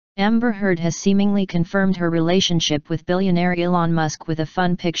Amber Heard has seemingly confirmed her relationship with billionaire Elon Musk with a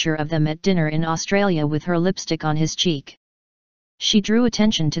fun picture of them at dinner in Australia with her lipstick on his cheek. She drew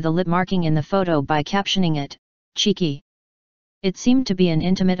attention to the lip marking in the photo by captioning it, "cheeky." It seemed to be an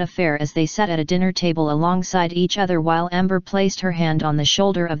intimate affair as they sat at a dinner table alongside each other while Amber placed her hand on the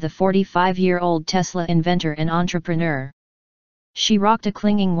shoulder of the 45-year-old Tesla inventor and entrepreneur. She rocked a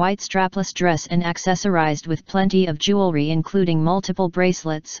clinging white strapless dress and accessorized with plenty of jewelry including multiple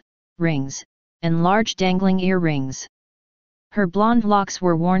bracelets, rings, and large dangling earrings. Her blonde locks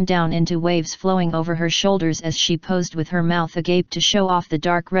were worn down into waves flowing over her shoulders as she posed with her mouth agape to show off the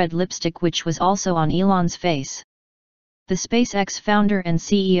dark red lipstick which was also on Elon's face. The SpaceX founder and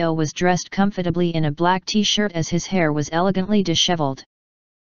CEO was dressed comfortably in a black t-shirt as his hair was elegantly disheveled.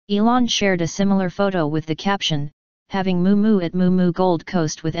 Elon shared a similar photo with the caption, "Having Moo Moo at Moo Moo Gold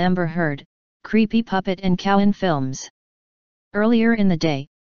Coast with Amber Heard, Creepy Puppet and Cowan Films." Earlier in the day,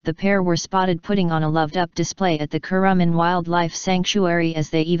 the pair were spotted putting on a loved-up display at the Currumbin Wildlife Sanctuary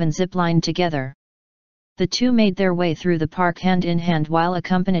as they even ziplined together. The two made their way through the park hand-in-hand while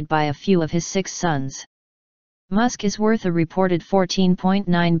accompanied by a few of his 6 sons. Musk is worth a reported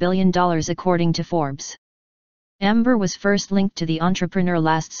 $14.9 billion according to Forbes. Amber was first linked to the entrepreneur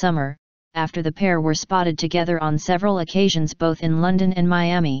last summer, after the pair were spotted together on several occasions both in London and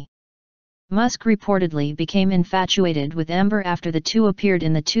Miami. Musk reportedly became infatuated with Amber after the two appeared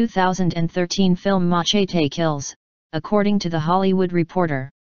in the 2013 film Machete Kills, according to The Hollywood Reporter.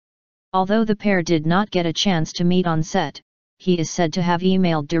 Although the pair did not get a chance to meet on set, he is said to have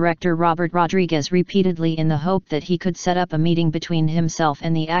emailed director Robert Rodriguez repeatedly in the hope that he could set up a meeting between himself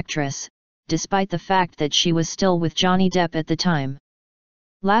and the actress, despite the fact that she was still with Johnny Depp at the time.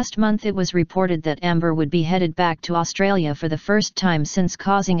 Last month it was reported that Amber would be headed back to Australia for the first time since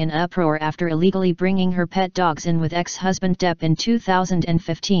causing an uproar after illegally bringing her pet dogs in with ex-husband Depp in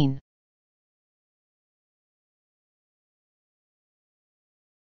 2015.